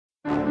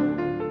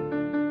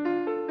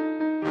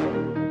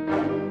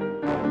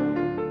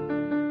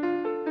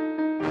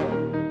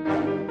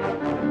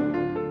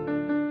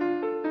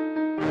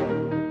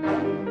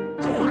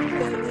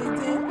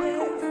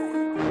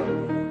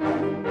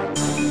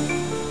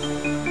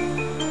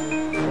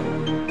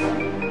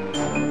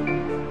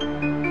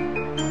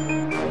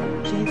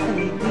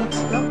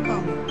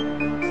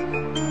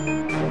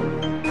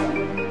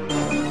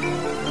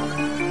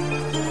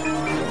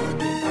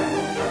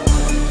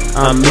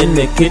I'm in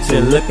the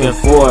kitchen looking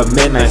for a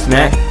midnight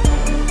snack.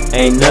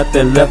 Ain't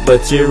nothing left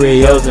but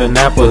Cheerios and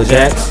Apple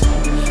Jacks.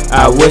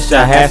 I wish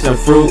I had some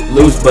Fruit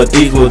Loops, but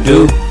these will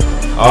do.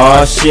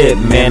 Aw shit,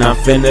 man, I'm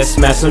finna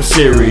smash some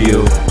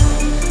cereal.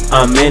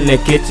 I'm in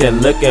the kitchen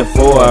looking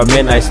for a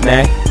midnight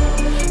snack.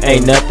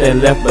 Ain't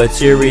nothing left but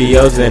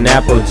Cheerios and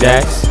Apple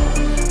Jacks.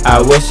 I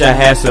wish I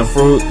had some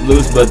Fruit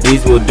Loops, but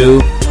these will do.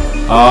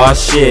 Aw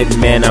shit,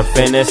 man, I'm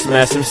finna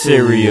smash some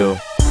cereal.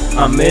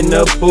 I'm in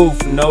the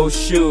booth, no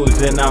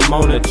shoes, and I'm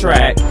on the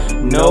track.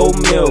 No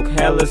milk,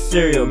 hella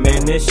cereal,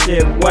 man, this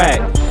shit whack.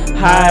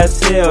 High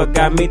as hell,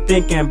 got me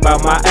thinking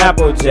about my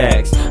Apple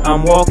Jacks.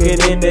 I'm walking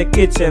in the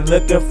kitchen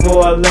looking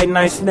for a late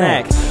night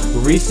snack.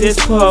 Reese's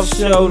Puffs,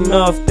 sure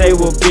enough, they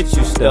will get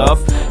you stuff.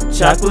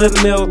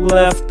 Chocolate milk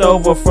left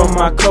over from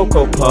my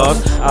Cocoa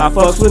Puffs. I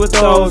fucks with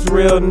those,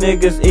 real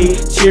niggas eat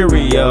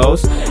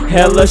Cheerios.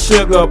 Hella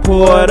sugar,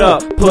 pour it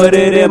up, put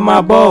it in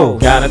my bowl.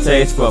 Got a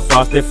taste for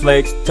Frosted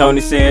Flakes,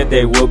 Tony said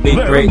they will be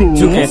great.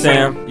 Toucan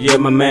Sam, yeah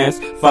my mans,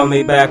 follow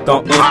me back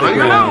on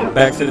Instagram.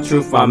 Back to the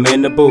truth, I'm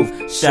in the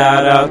booth.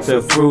 Shout out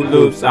to Fruit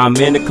Loops, I'm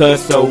in the cut,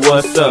 so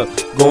what's up?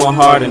 Going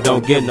hard and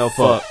don't get no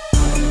fuck.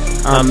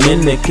 I'm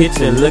in the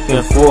kitchen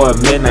looking for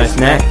a midnight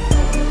snack.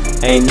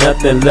 Ain't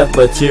nothing left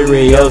but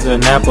Cheerios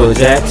and Apple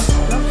Jacks.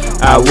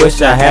 I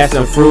wish I had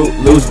some Fruit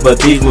Loops, but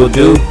these will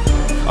do.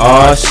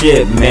 Aw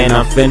shit, man,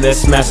 I'm finna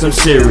smash some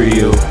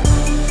cereal.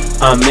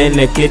 I'm in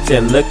the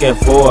kitchen looking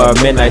for a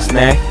midnight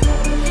snack.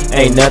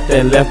 Ain't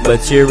nothing left but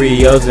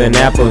Cheerios and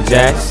Apple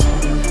Jacks.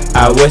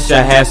 I wish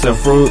I had some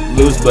Fruit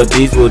Loops, but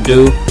these will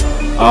do.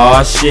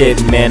 Aw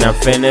shit, man, I'm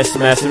finna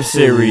smash some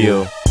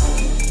cereal.